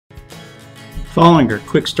Following are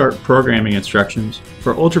quick start programming instructions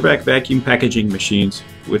for Ultravac vacuum packaging machines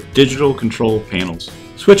with digital control panels.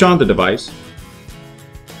 Switch on the device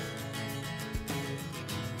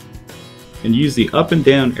and use the up and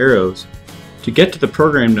down arrows to get to the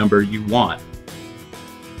program number you want.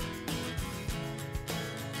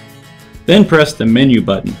 Then press the menu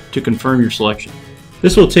button to confirm your selection.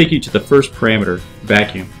 This will take you to the first parameter,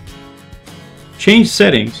 vacuum. Change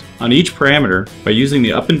settings on each parameter by using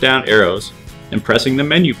the up and down arrows and pressing the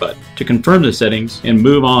menu button to confirm the settings and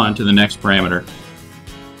move on to the next parameter.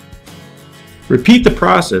 Repeat the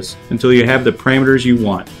process until you have the parameters you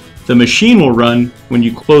want. The machine will run when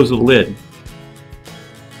you close the lid.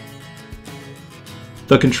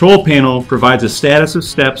 The control panel provides a status of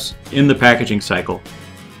steps in the packaging cycle.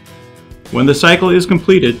 When the cycle is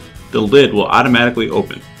completed, the lid will automatically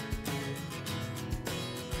open.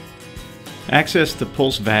 Access the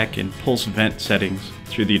pulse vac and pulse vent settings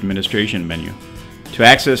through the administration menu. To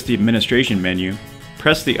access the administration menu,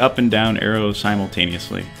 press the up and down arrows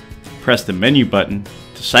simultaneously. Press the menu button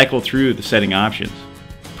to cycle through the setting options.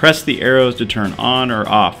 Press the arrows to turn on or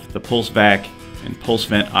off the pulse vac and pulse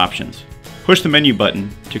vent options. Push the menu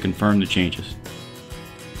button to confirm the changes.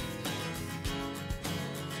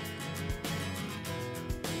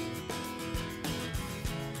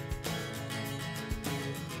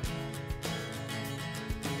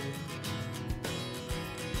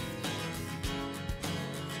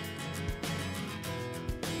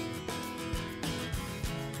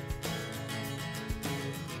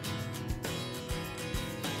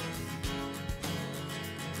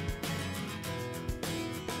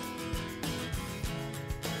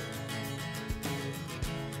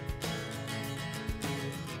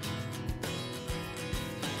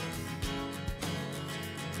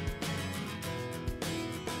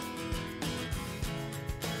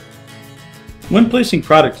 When placing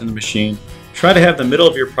product in the machine, try to have the middle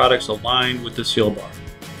of your products aligned with the seal bar.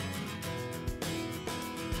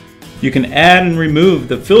 You can add and remove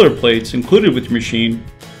the filler plates included with your machine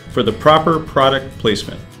for the proper product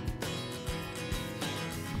placement.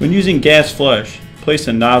 When using gas flush, place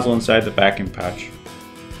a nozzle inside the vacuum pouch.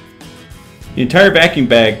 The entire vacuum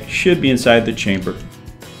bag should be inside the chamber.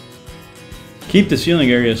 Keep the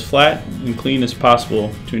sealing area as flat and clean as possible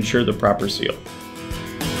to ensure the proper seal.